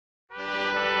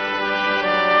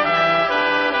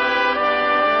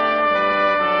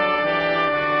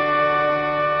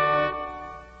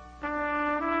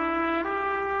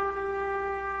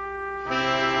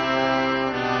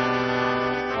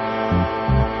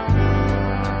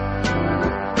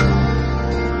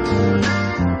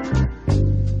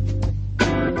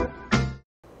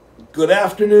Good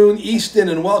afternoon, Easton,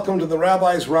 and welcome to the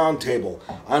Rabbi's Roundtable.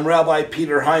 I'm Rabbi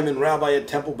Peter Hyman, Rabbi at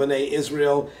Temple B'nai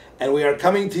Israel, and we are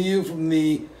coming to you from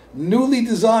the newly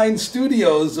designed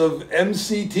studios of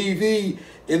MCTV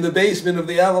in the basement of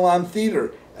the Avalon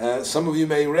Theater. Some of you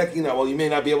may recognize, well, you may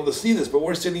not be able to see this, but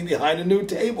we're sitting behind a new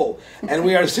table. And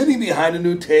we are sitting behind a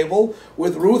new table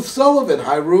with Ruth Sullivan.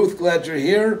 Hi, Ruth. Glad you're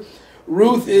here.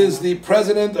 Ruth is the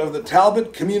president of the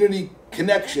Talbot Community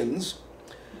Connections.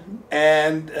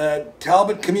 And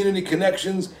Talbot Community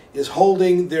Connections is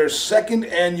holding their second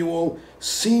annual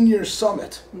Senior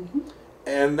Summit.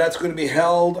 And that's going to be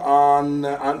held on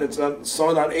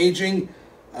Summit on Aging,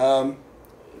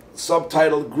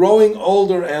 subtitled Growing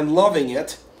Older and Loving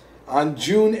It, on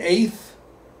June 8th,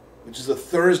 which is a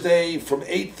Thursday, from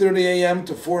 8:30 a.m.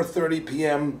 to 4:30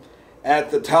 p.m. at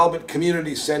the Talbot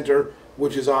Community Center,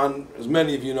 which is on, as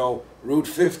many of you know, Route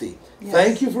 50. Yes.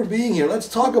 Thank you for being here. Let's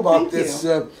talk about this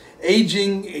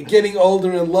aging, getting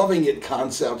older and loving it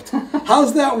concept.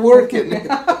 How's that working?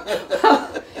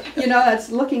 You know,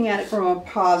 that's looking at it from a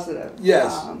positive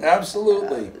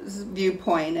absolutely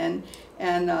viewpoint.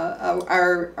 And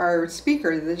our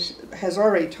speaker has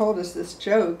already told us this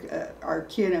joke. Our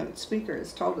keynote speaker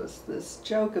has told us this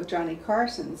joke of Johnny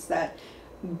Carson's, that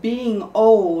being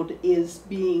old is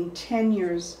being 10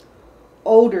 years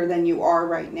older than you are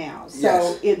right now.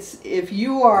 So it's, if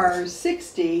you are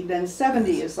 60, then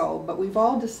 70 is old. But we've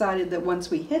all decided that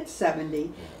once we hit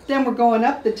 70, then we're going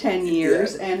up to 10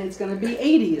 years, and it's going to be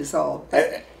 80 years old.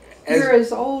 You're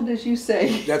as old as you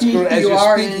say that's you as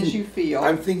are speaking, and as you feel.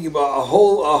 I'm thinking about a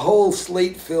whole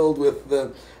slate filled with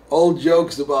old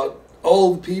jokes about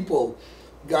old people.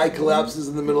 Guy collapses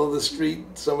in the middle of the street.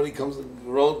 Somebody comes and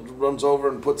runs over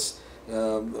and puts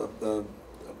a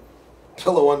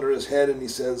pillow under his head, and he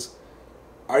says,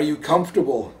 "Are you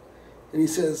comfortable?" And he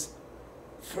says,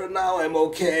 "For now, I'm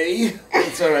okay."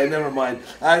 It's all right. Never mind.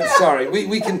 I'm sorry.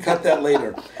 We can cut that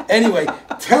later. Anyway,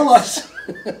 tell us.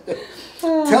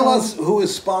 Tell us who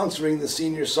is sponsoring the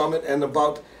Senior Summit and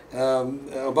about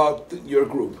your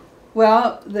group.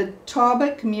 Well, the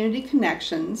Talbot Community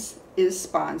Connections is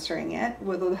sponsoring it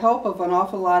with the help of an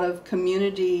awful lot of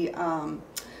community,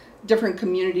 different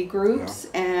community groups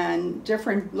and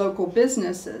different local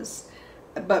businesses.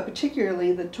 But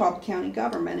particularly the Talbot County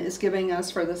government is giving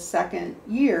us for the second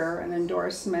year an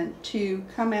endorsement to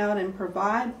come out and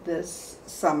provide this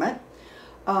summit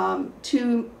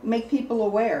to make people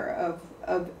aware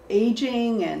of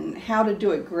aging and how to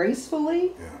do it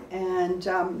gracefully and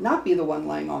not be the one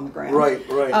laying on the ground. Right.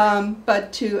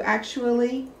 But to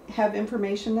actually have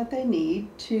information that they need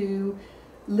to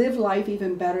live life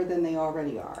even better than they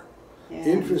already are. And,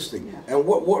 interesting. And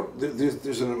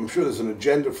I'm sure there's an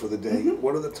agenda for the day.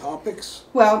 What are the topics?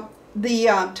 Well, the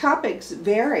topics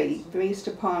vary based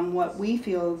upon what we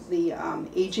feel the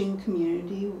aging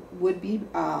community would be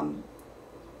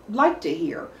like to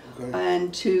hear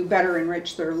and to better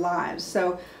enrich their lives.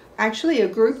 So actually a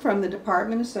group from the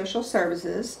Department of Social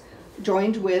Services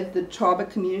joined with the Talbot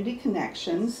Community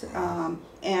Connections,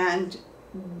 and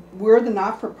we're the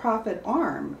not-for-profit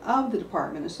arm of the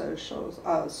Department of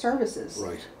Social Services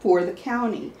for the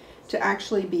county to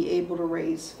actually be able to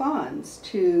raise funds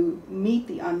to meet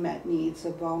the unmet needs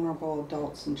of vulnerable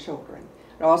adults and children.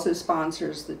 It also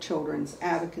sponsors the Children's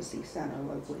Advocacy Center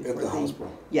locally. At the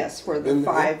hospital? Yes, for the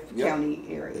five-county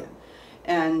area.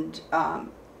 And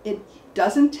it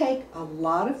doesn't take a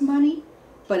lot of money,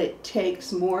 but it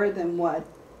takes more than what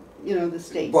the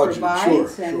state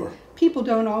provides. And people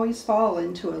don't always fall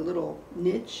into a little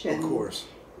niche. And of course.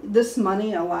 This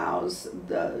money allows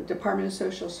the Department of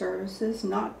Social Services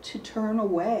not to turn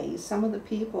away some of the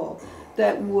people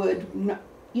that would,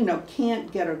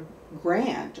 can't get a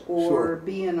grant or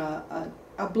be in a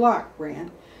block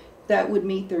grant that would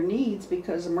meet their needs,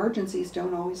 because emergencies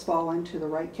don't always fall into the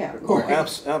right category.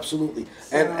 Oh, absolutely.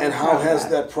 So and how has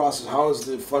that process, how has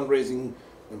the fundraising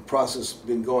process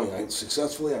been going?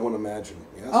 Successfully, I want to imagine.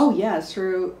 Yes? Oh, yes.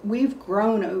 We've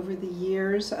grown over the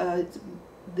years.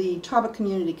 The Talbot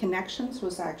Community Connections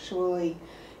was actually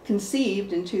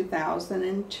conceived in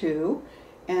 2002.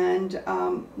 And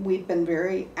we've been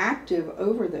very active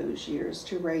over those years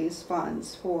to raise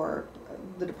funds for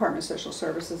the Department of Social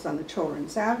Services and the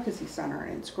Children's Advocacy Center.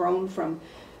 And it's grown from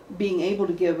being able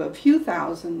to give a few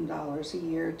 $1,000s a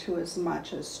year to as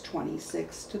much as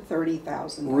 $26,000 to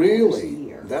 $30,000 a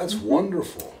year. That's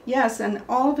wonderful. Yes, and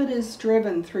all of it is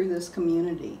driven through this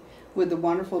community with the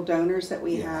wonderful donors that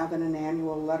we have and an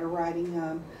annual letter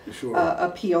writing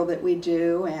appeal that we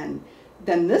do. And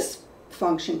then this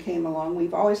function came along.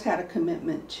 We've always had a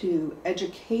commitment to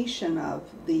education of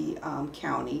the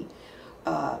county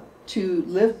to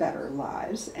live better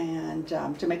lives, and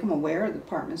to make them aware of the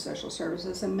Department of Social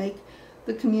Services, and make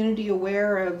the community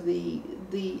aware of the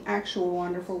actual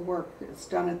wonderful work that's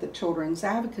done at the Children's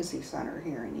Advocacy Center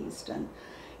here in Easton.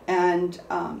 And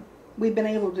we've been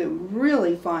able to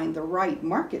really find the right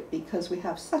market because we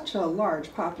have such a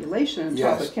large population in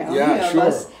Talbot County of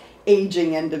us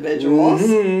aging individuals.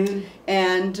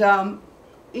 And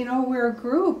you know, we're a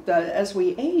group that, as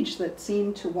we age, that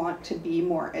seem to want to be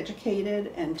more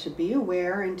educated and to be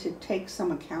aware and to take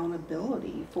some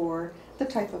accountability for the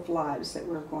type of lives that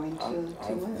we're going to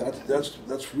live.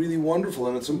 That's really wonderful,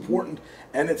 and it's important,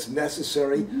 and it's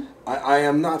necessary. I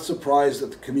am not surprised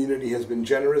that the community has been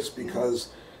generous, because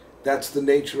that's the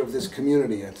nature of this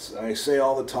community. I say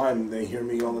all the time, they hear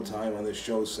me all the time on this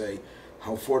show say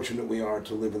how fortunate we are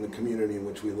to live in the community in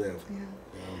which we live.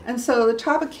 And so the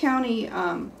Talbot County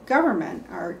government,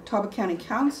 our Talbot County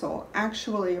Council,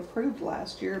 actually approved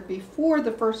last year, before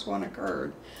the first one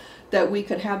occurred, that we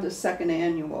could have the second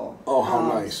annual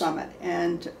summit.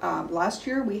 And last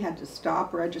year we had to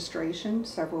stop registration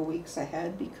several weeks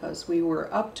ahead because we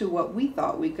were up to what we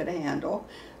thought we could handle.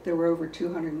 There were over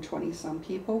 220 some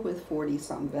people with 40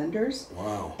 some vendors.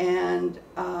 Wow. And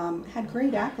had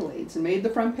great accolades and made the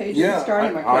front page of the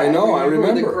Starting McCrae. I know, I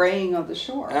remember. The graying of the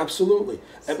shore. Absolutely.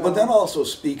 So, but that also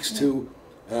speaks to,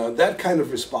 that kind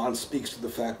of response speaks to the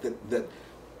fact that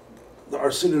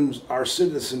our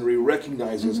citizenry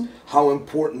recognizes how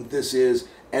important this is,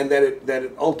 and that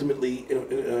it ultimately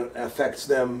affects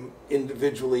them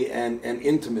individually and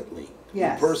intimately,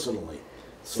 and personally.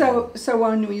 So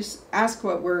when we ask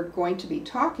what we're going to be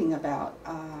talking about,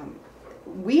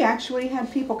 we actually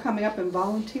had people coming up and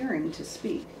volunteering to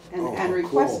speak and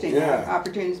requesting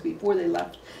opportunities before they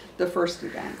left the first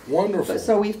event. Wonderful.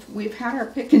 So we've had our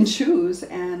pick and choose,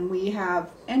 and we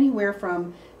have anywhere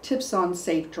from tips on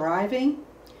safe driving,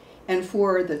 and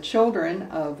for the children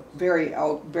of very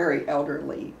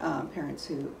elderly parents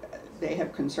who they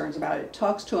have concerns about it,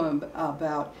 talks to them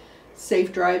about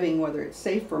safe driving, whether it's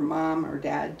safe for mom or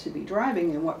dad to be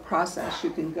driving, and what process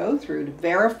you can go through to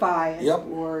verify it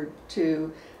or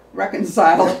to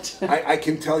reconcile it. I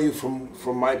can tell you from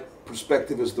my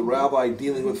perspective as the rabbi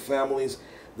dealing with families,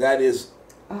 that is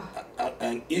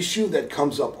an issue that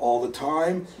comes up all the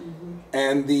time,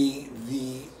 and the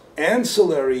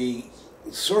ancillary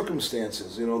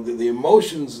circumstances, you know, the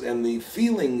emotions and the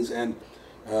feelings and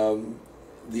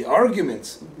the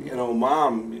arguments, you know,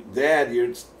 mom, dad,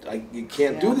 you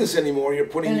can't do this anymore. You're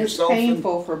putting yourself in. It's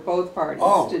painful for both parties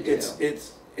to do.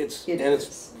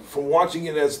 It's from watching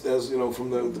it as you know, from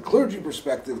the clergy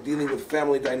perspective, dealing with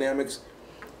family dynamics.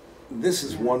 This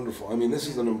is wonderful. I mean, this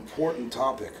is an important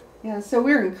topic. Yeah, so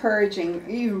we're encouraging,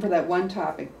 even for that one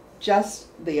topic, just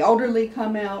the elderly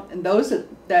come out, and those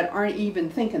that aren't even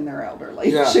thinking they're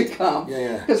elderly should come.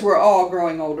 Because we're all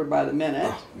growing older by the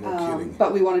minute. No kidding.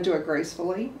 But we want to do it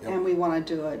gracefully, and we want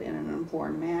to do it in an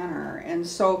informed manner. And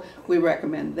so we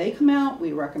recommend they come out.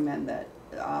 We recommend that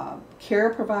care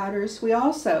providers. We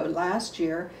also, last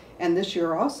year and this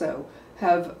year also,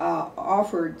 have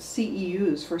offered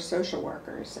CEUs for social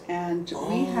workers. And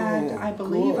we had, I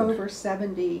believe, over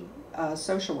 70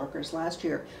 social workers last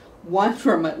year. One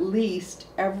from at least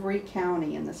every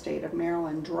county in the state of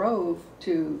Maryland drove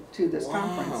to this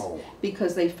conference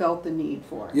because they felt the need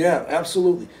for it. Yeah,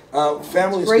 absolutely.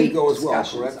 Families can go as well,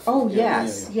 correct? Oh,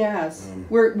 yes.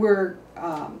 We're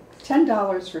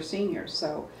 $10 for seniors,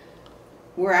 so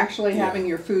we're actually having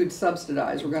your food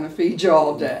subsidized. We're going to feed you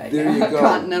all day. There you go.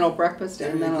 Continental breakfast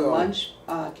and then a lunch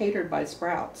catered by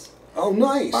Sprouts. Oh,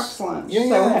 nice. Box lunch.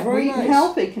 Yeah, we're eating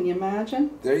healthy, can you imagine?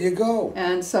 There you go.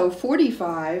 And so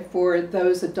 45 for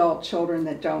those adult children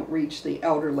that don't reach the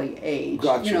elderly age.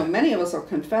 Gotcha. You know, many of us will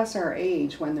confess our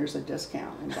age when there's a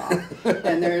discount involved.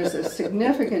 And there's a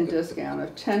significant discount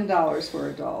of $10 for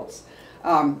adults,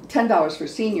 $10 for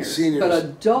seniors. But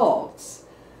adults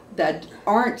that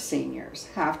aren't seniors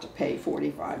have to pay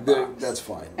 $45. That's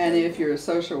fine. And if you're a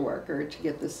social worker, to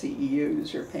get the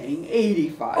CEUs, you're paying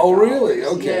 $85. Oh, really?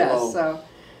 Okay. Yes. Well, so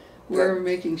we're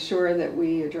making sure that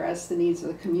we address the needs of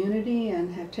the community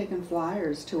and have taken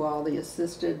flyers to all the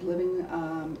assisted living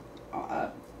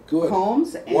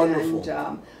homes and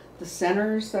the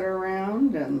centers that are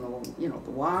around, and the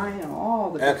Y and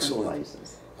all the different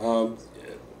places.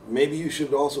 Maybe you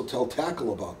should also tell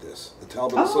Tackle about this, the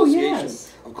Talbot Association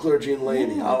of Clergy and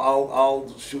Laity. Yeah.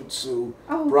 I'll shoot Sue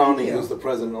Browning, who's the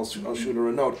president. I'll shoot her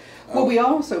a note. Well, we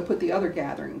also put the other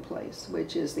gathering place,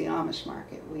 which is the Amish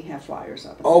market. We have flyers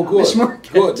up at the good. Amish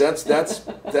market. Good.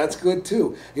 That's good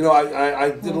too. You know, I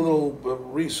did a little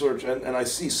research, and I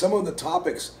see some of the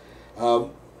topics.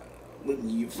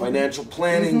 financial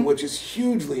planning, which is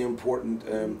hugely important.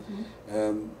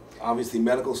 Obviously,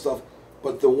 medical stuff.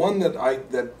 But the one that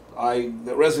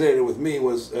resonated with me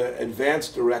was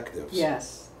advanced directives.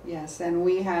 Yes, yes, and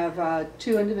we have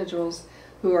 2 individuals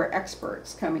who are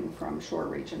experts coming from Shore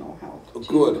Regional Health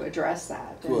to address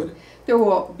that. Good. And there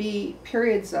will be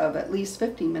periods of at least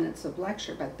 15 minutes of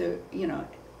lecture, but there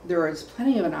is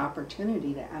plenty of an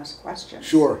opportunity to ask questions.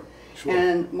 Sure.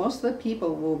 And most of the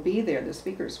people will be there. The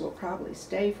speakers will probably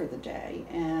stay for the day,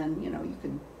 and you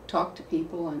can talk to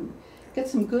people and get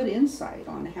some good insight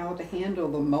on how to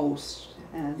handle the most.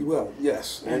 And well,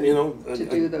 yes, and to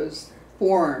do those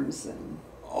forms, and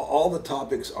all the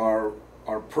topics are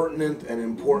pertinent and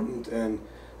important. And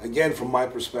again, from my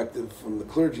perspective, from the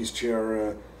clergy's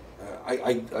chair,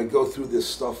 I go through this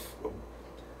stuff.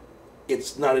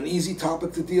 It's not an easy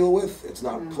topic to deal with. It's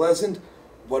not pleasant,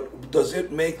 but does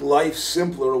it make life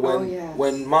simpler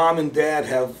when mom and dad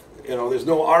have, there's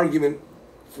no argument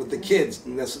with the kids,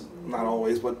 and that's not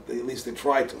always, but at least they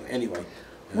try to. Anyway.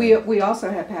 We also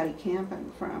have Patty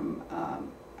Campen from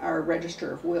our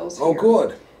Register of Wills here. Oh,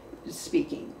 good.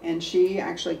 Speaking, and she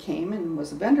actually came and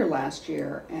was a vendor last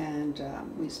year, and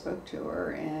we spoke to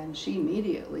her, and she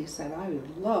immediately said, I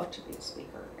would love to be a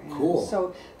speaker. And cool.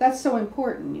 So that's so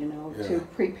important, to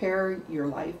prepare your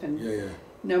life, and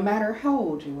no matter how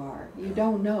old you are, you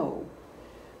don't know.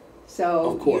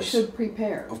 So you should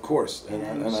prepare. Of course.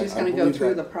 And she's going to go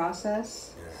through the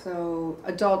process. So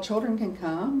adult children can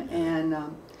come and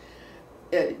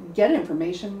get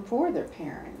information for their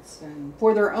parents and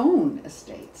for their own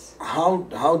estates.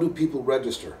 How do people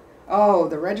register? Oh,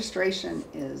 the registration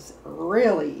is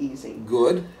really easy.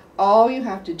 Good. All you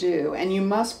have to do, and you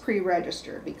must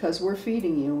pre-register because we're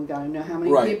feeding you. We got to know how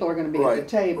many people are going to be at the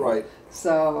table. Right.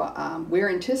 So we're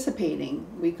anticipating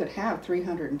we could have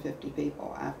 350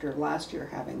 people after last year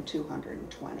having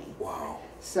 220. Wow.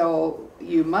 So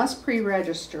you must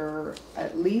pre-register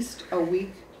at least a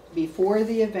week before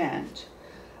the event.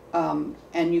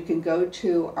 And you can go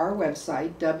to our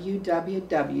website,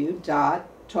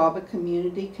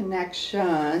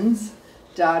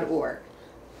 www.tawbacommunityconnections.org.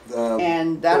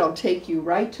 And that'll take you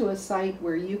right to a site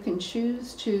where you can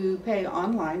choose to pay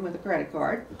online with a credit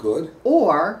card. Good.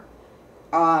 Or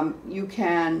you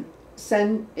can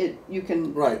send it. You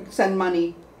can send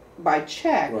money by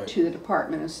check to the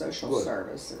Department of Social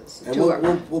Services. And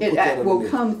we'll put that it will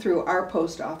come through our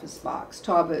post office box,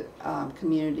 Talbot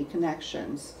Community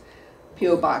Connections,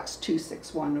 P.O. Box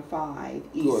 26105,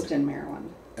 Easton,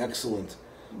 Maryland. Excellent.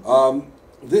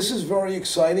 This is very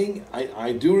exciting.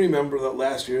 I do remember that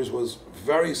last year's was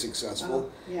very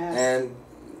successful. Yes. And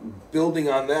building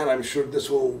on that, I'm sure this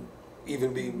will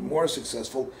even be more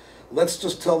successful. Let's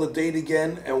just tell the date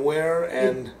again and where.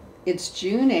 And it's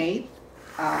June 8th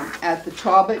at the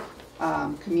Talbot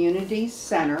Community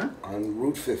Center. On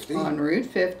Route 50. On Route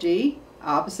 50,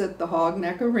 opposite the Hog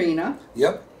Neck Arena.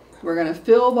 Yep. We're going to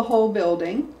fill the whole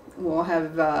building. We'll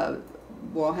have the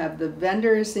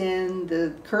vendors in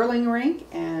the curling rink,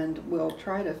 and we'll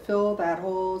try to fill that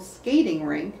whole skating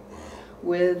rink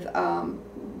with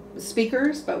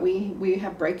speakers. But we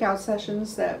have breakout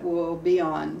sessions that will be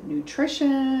on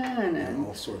nutrition and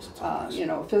all sorts of topics.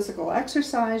 Physical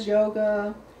exercise,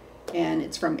 yoga, and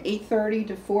it's from 8:30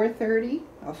 to 4:30,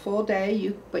 a full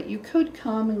day. But you could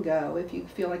come and go if you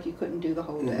feel like you couldn't do the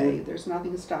whole day. There's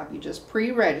nothing to stop you. Just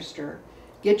pre-register,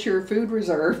 get your food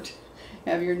reserved.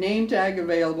 Have your name tag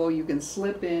available. You can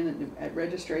slip in at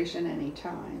registration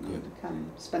anytime and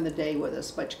come spend the day with us.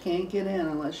 But you can't get in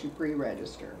unless you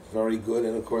pre-register. Very good.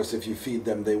 And of course, if you feed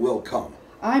them, they will come.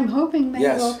 I'm hoping they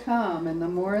will come, and the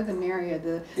more the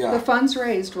merrier. The funds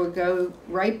raised will go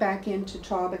right back into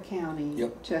Talbot County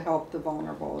to help the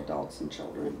vulnerable adults and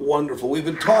children. Wonderful. We've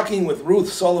been talking with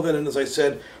Ruth Sullivan, and as I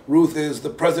said, Ruth is the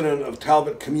president of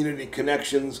Talbot Community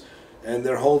Connections, and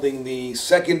they're holding the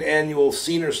second annual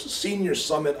Senior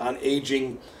Summit on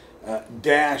Aging,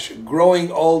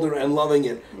 Growing Older and Loving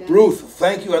It. Yes. Ruth,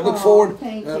 thank you. I look forward.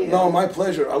 Thank you. No, my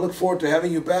pleasure. I look forward to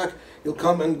having you back. You'll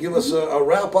come and give us a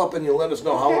wrap up, and you'll let us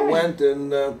know how it went.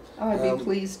 And I'd be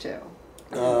pleased to.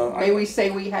 May we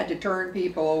say we had to turn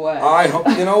people away? I hope.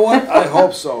 You know what? I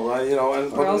hope so.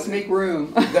 Or else make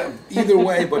room. Either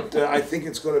way, but I think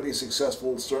it's going to be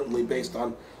successful, certainly based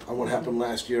on what happened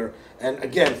last year. And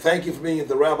again, thank you for being at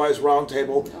the Rabbis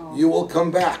Roundtable. You will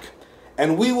come back.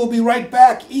 And we will be right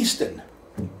back, Easton.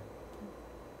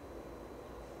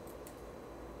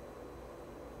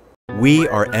 We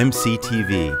are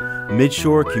MCTV,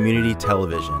 Midshore Community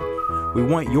Television. We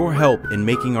want your help in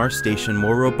making our station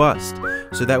more robust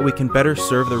so that we can better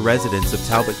serve the residents of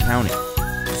Talbot County.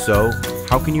 So,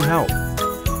 how can you help?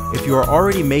 If you are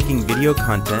already making video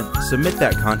content, submit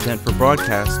that content for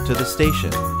broadcast to the station.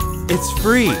 It's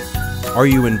free! Are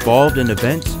you involved in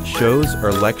events, shows,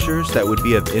 or lectures that would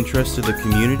be of interest to the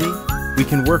community? We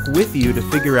can work with you to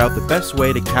figure out the best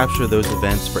way to capture those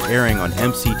events for airing on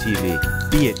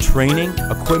MCTV, be it training,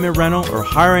 equipment rental, or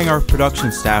hiring our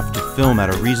production staff to film at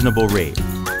a reasonable rate.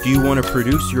 Do you want to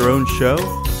produce your own show?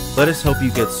 Let us help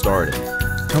you get started.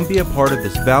 Come be a part of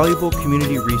this valuable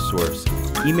community resource.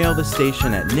 Email the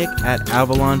station at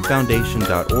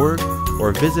nick@avalonfoundation.org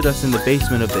or visit us in the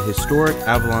basement of the historic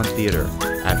Avalon Theater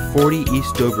at 40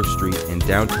 East Dover Street in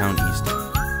downtown Easton.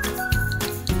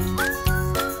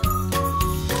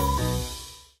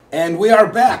 And we are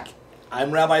back.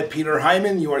 I'm Rabbi Peter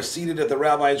Hyman. You are seated at the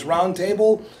Rabbi's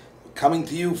Roundtable, coming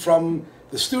to you from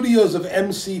the studios of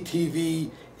MCTV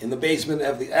in the basement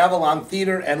of the Avalon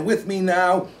Theater. And with me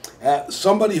now,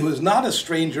 somebody who is not a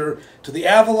stranger to the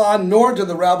Avalon nor to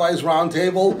the Rabbi's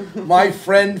Roundtable, my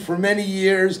friend for many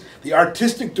years, the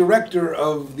artistic director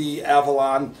of the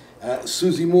Avalon,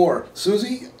 Susie Moore.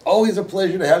 Susie, always a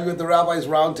pleasure to have you at the Rabbi's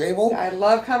Roundtable. I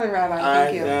love coming, Rabbi.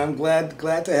 Thank you. I'm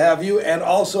glad to have you. And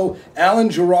also Alan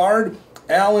Gerard.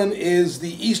 Alan is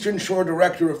the Eastern Shore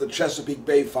Director of the Chesapeake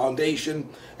Bay Foundation.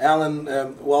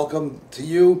 Alan, welcome to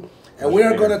you. And we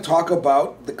are going to talk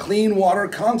about the Clean Water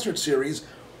Concert Series,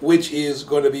 which is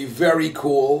going to be very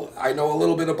cool. I know a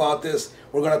little bit about this.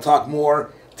 We're going to talk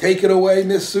more. Take it away,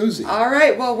 Miss Susie. All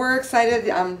right. Well, we're excited.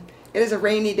 It is a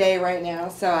rainy day right now,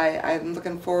 so I'm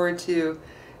looking forward to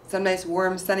some nice,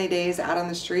 warm, sunny days out on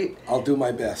the street. I'll do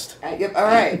my best. Yep. All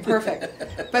right.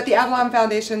 Perfect. But the Avalon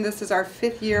Foundation, this is our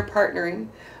 5th year partnering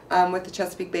with the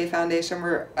Chesapeake Bay Foundation.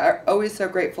 We're always so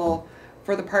grateful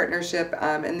for the partnership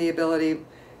and the ability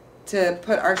to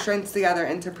put our strengths together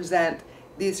and to present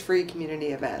these free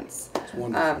community events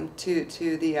to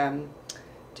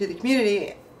the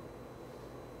community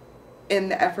in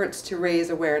the efforts to raise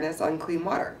awareness on clean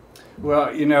water.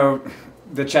 Well, you know,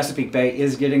 the Chesapeake Bay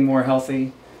is getting more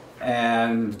healthy,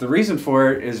 and the reason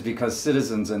for it is because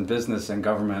citizens and business and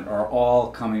government are all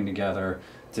coming together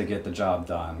to get the job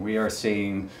done. We are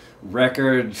seeing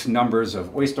record numbers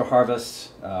of oyster harvests,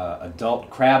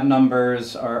 adult crab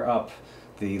numbers are up.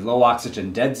 The low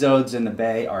oxygen dead zones in the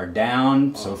bay are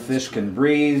down, so fish can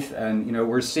breathe, and you know,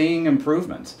 we're seeing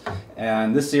improvements.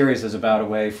 And this series is about a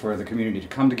way for the community to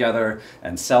come together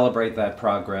and celebrate that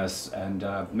progress and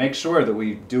make sure that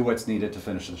we do what's needed to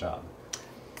finish the job.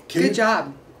 Good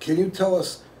job. Can you tell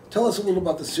us a little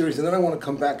about the series, and then I want to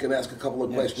come back and ask a couple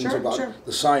of questions about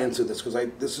the science of this, because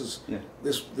this is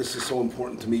so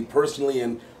important to me personally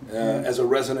and as a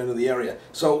resident of the area.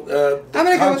 So I'm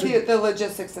going to go with the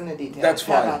logistics and the details. That's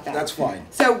fine. How about that? That's fine.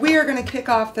 So we are going to kick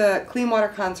off the Clean Water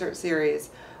Concert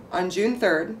Series on June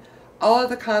 3rd. All of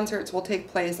the concerts will take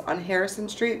place on Harrison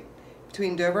Street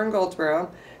between Dover and Goldsboro,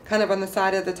 kind of on the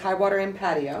side of the Tidewater Inn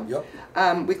patio. Yep.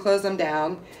 We close them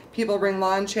down. People bring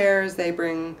lawn chairs. They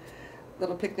bring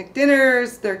little picnic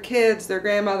dinners, their kids, their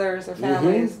grandmothers, their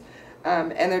families,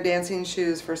 and their dancing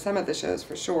shoes for some of the shows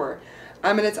for sure.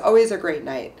 And it's always a great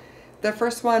night. The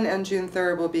first one on June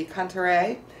 3rd will be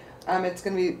Cantaré. It's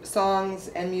going to be songs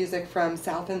and music from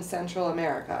South and Central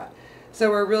America. So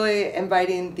we're really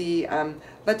inviting the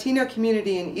Latino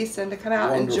community in Easton to come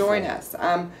out and join us.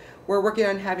 We're working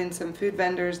on having some food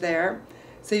vendors there,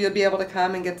 so you'll be able to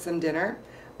come and get some dinner.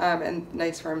 And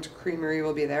Nice Farms Creamery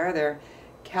will be there. Their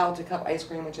Cal to Cup ice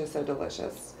cream, which is so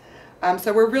delicious.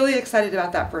 So we're really excited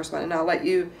about that first one, and I'll let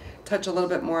you touch a little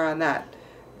bit more on that.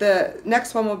 The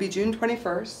next one will be June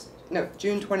 24th.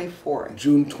 June 24th.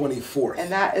 June 24th.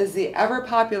 And that is the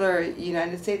ever-popular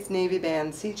United States Navy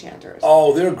band Sea Chanters.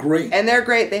 Oh, they're great. And they're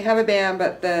great. They have a band,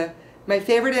 but my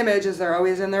favorite image is they're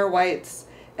always in their whites,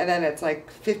 and then it's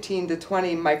like 15 to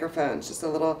 20 microphones, just a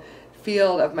little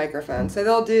field of microphones.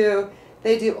 So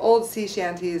they do old sea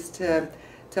shanties to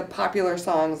popular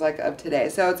songs like of today.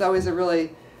 So it's always a really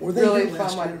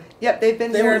fun one. Yep, they've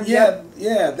been here.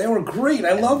 Yeah, they were great.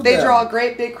 I love them. They draw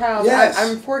great big crowds. Yes.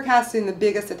 I'm forecasting the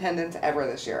biggest attendance ever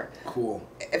this year. Cool.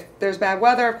 If there's bad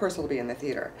weather, of course it'll be in the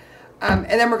theater. And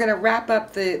then we're going to wrap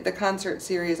up the concert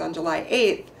series on July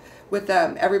 8th with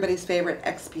everybody's favorite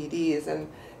XPDs, and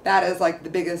that is like the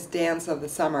biggest dance of the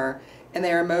summer. And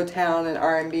they are Motown and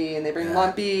R&B, and they bring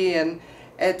Lumpy, and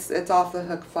it's off the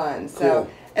hook fun. So. Cool.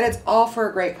 And it's all for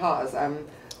a great cause.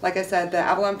 Like I said, the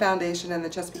Avalon Foundation and the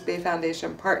Chesapeake Bay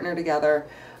Foundation partner together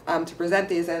to present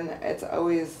these, and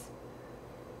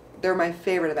they're my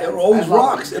favorite events. It always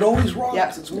rocks. It always rocks.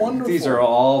 Yep. It's wonderful. These are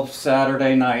all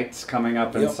Saturday nights coming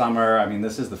up in summer. I mean,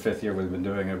 this is the 5th year we've been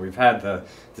doing it. We've had the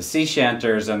sea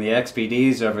chanters and the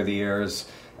XPDs over the years.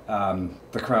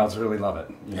 the crowds really love it.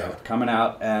 You know, Yeah. coming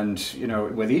out, and you know,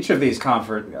 with each of these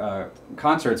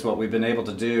concerts, what we've been able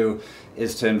to do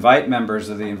is to invite members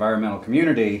of the environmental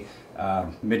community,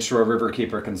 Midshore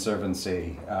Riverkeeper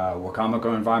Conservancy,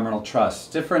 Wacomico Environmental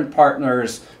Trust, different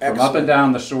partners from up and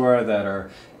down the shore that are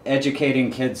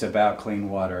educating kids about clean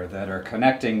water, that are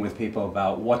connecting with people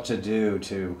about what to do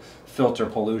to filter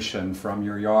pollution from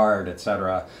your yard,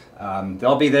 etc.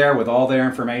 They'll be there with all their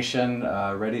information,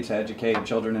 ready to educate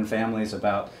children and families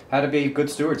about how to be good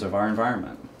stewards of our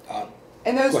environment.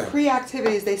 And those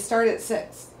pre-activities, they start at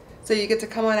 6. So you get to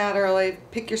come on out early,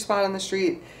 pick your spot on the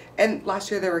street. And last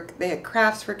year they had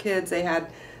crafts for kids. They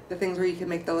had the things where you can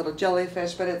make the little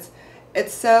jellyfish, but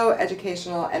it's so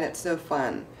educational and it's so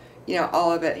fun. You know,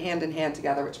 all of it hand in hand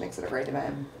together, which makes it a great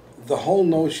event. The whole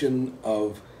notion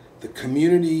of the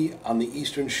community on the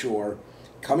Eastern Shore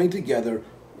coming together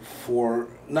for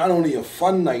not only a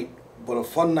fun night, but a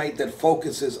fun night that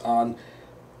focuses on,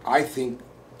 I think,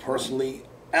 personally,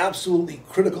 absolutely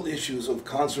critical issues of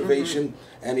conservation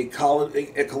and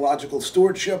ecological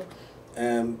stewardship.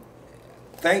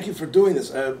 Thank you for doing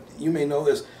this. You may know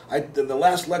this. The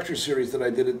last lecture series that I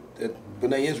did at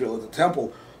B'nai Israel at the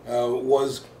temple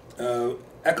was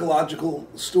ecological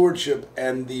stewardship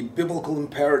and the biblical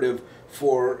imperative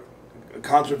for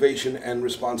conservation and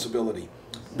responsibility.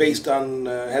 Based on,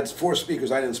 had 4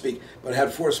 speakers, I didn't speak, but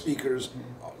had 4 speakers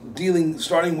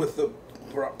starting with the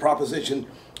proposition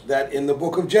that in the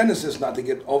book of Genesis, not to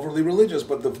get overly religious,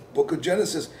 but the book of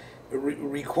Genesis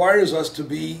requires us to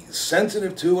be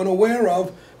sensitive to and aware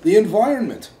of the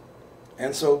environment.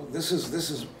 And so this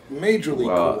is majorly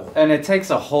cool. And it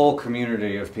takes a whole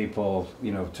community of people,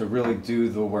 you know, to really do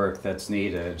the work that's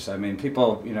needed. I mean,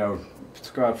 people, you know,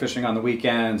 go out fishing on the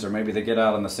weekends, or maybe they get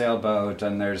out on the sailboat,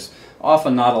 and there's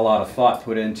often not a lot of thought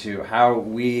put into how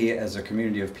we as a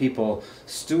community of people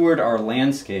steward our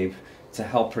landscape to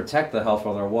help protect the health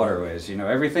of our waterways. You know,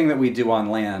 everything that we do on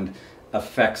land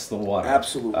affects the water.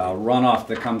 Absolutely. Runoff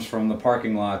that comes from the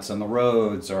parking lots and the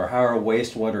roads, or how our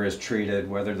wastewater is treated,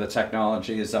 whether the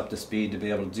technology is up to speed to be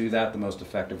able to do that the most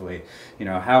effectively. You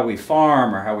know, how we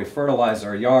farm or how we fertilize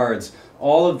our yards.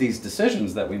 All of these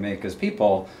decisions that we make as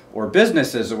people or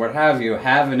businesses or what have you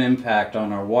have an impact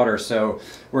on our water. So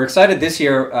we're excited this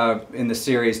year in the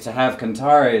series to have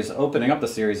Cantares opening up the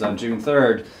series on June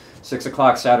 3rd, 6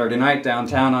 o'clock Saturday night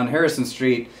downtown on Harrison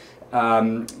Street.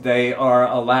 They are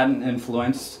a Latin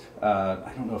influenced,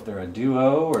 I don't know if they're a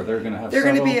duo or they're going to have They're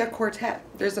several. going to be a quartet.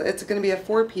 It's going to be a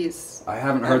 4-piece. I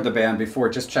haven't heard the band before.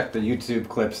 Just check the YouTube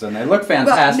clips and they look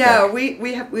fantastic. But no,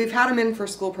 we've had them in for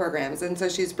school programs, and so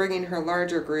she's bringing her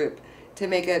larger group to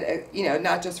make it, you know,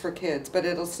 not just for kids, but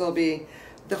it'll still be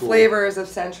the flavors of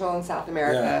Central and South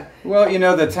America. Yeah. Well, you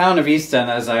know, the town of Easton,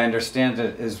 as I understand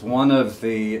it, is one of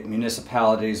the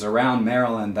municipalities around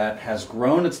Maryland that has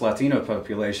grown its Latino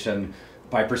population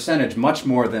by percentage much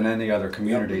more than any other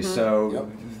community. So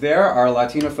there are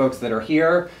Latino folks that are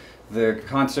here. The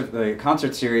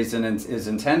concert series is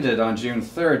intended on June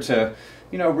 3rd to,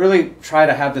 you know, really try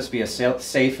to have this be a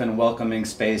safe and welcoming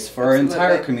space for our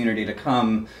entire community to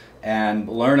come and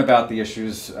learn about the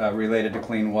issues related to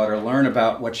clean water, learn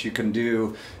about what you can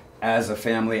do as a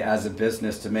family, as a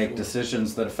business, to make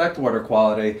decisions that affect water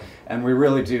quality. And we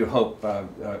really do hope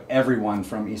everyone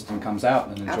from Easton comes out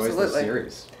and enjoys this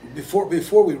series. Before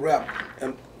we wrap,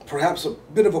 perhaps a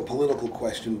bit of a political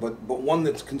question, but one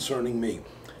that's concerning me.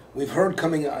 We've heard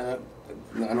coming out,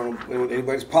 I don't know what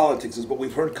anybody's politics is, but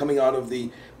we've heard coming out of the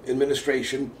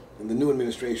administration, and the new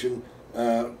administration,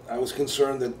 I was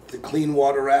concerned that the Clean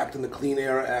Water Act and the Clean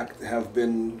Air Act have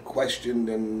been questioned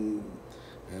and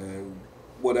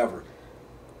whatever.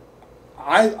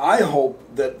 I hope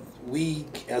that we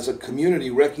as a community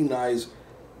recognize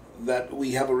that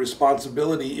we have a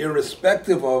responsibility,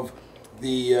 irrespective of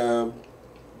the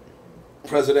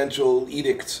presidential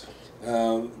edicts,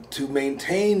 to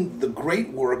maintain the great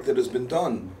work that has been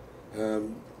done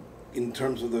in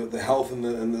terms of the health and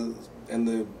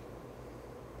the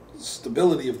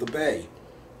stability of the bay.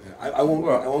 I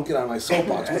won't get on my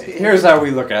soapbox. But here's how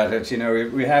we look at it. You know,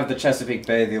 we have the Chesapeake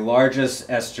Bay, the largest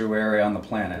estuary on the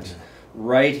planet,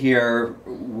 right here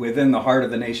within the heart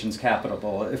of the nation's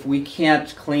capital. If we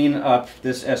can't clean up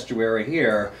this estuary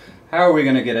here, how are we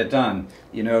going to get it done?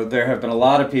 You know, there have been a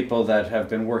lot of people that have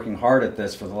been working hard at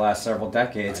this for the last several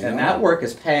decades, and that work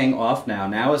is paying off now.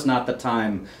 Now is not the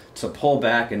time to pull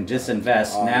back and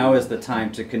disinvest. Now is the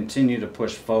time to continue to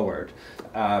push forward.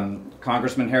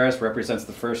 Congressman Harris represents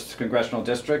the 1st Congressional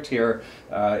District here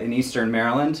in Eastern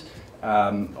Maryland.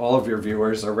 all of your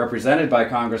viewers are represented by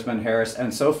Congressman Harris,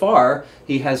 and so far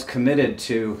he has committed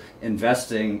to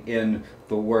investing in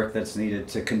the work that's needed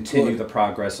to continue the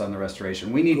progress on the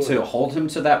restoration. We need to hold him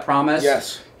to that promise.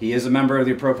 Yes. He is a member of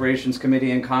the Appropriations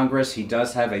Committee in Congress. He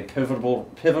does have a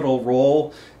pivotal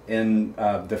role in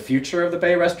the future of the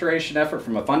Bay restoration effort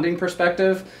from a funding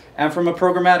perspective and from a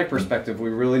programmatic perspective. We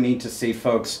really need to see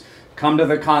folks come to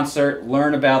the concert,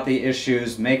 learn about the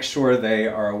issues, make sure they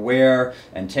are aware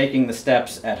and taking the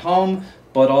steps at home,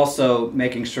 but also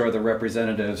making sure the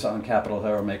representatives on Capitol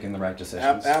Hill are making the right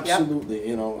decisions. Absolutely. Yep.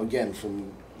 You know, again,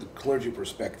 from the clergy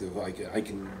perspective, I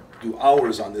can do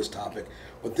hours on this topic.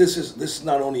 But this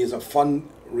not only is a fun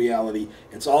reality,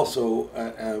 it's also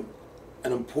an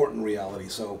important reality.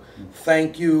 So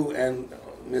thank you, and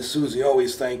Ms. Susie,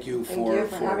 always thank you for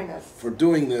having us. For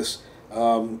doing this.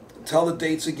 Tell the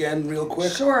dates again real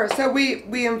quick. Sure. So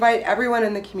we invite everyone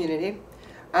in the community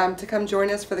to come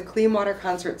join us for the Clean Water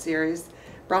Concert Series,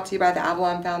 brought to you by the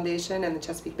Avalon Foundation and the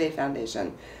Chesapeake Bay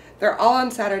Foundation. They're all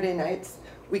on Saturday nights.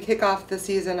 We kick off the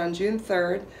season on June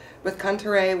 3rd with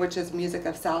Cantaré, which is music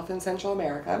of South and Central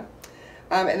America.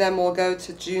 And then we'll go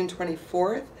to June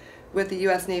 24th with the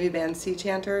U.S. Navy Band Sea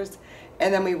Chanters.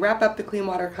 And then we wrap up the Clean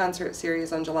Water Concert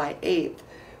Series on July 8th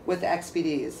with the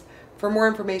XPDs. For more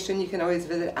information, you can always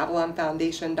visit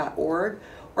avalonfoundation.org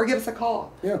or give us a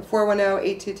call,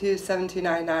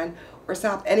 410-822-7299, or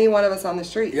stop any one of us on the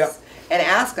streets and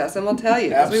ask us, and we'll tell you,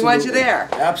 because we want you there.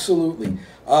 Absolutely.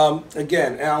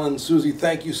 Again, Alan, Susie,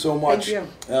 thank you so much. Thank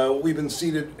you. We've been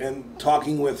seated and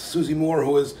talking with Susie Moore,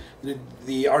 who is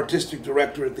the artistic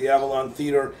director at the Avalon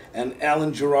Theater, and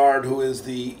Alan Gerard, who is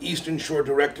the Eastern Shore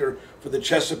director for the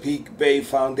Chesapeake Bay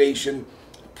Foundation.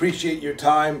 Appreciate your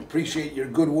time, appreciate your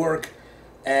good work,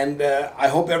 and I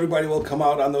hope everybody will come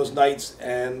out on those nights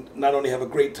and not only have a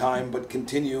great time, but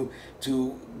continue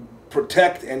to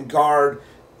protect and guard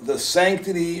the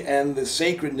sanctity and the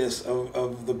sacredness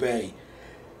of the Bay.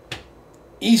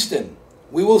 Easton,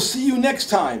 we will see you next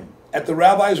time at the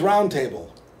Rabbi's Roundtable.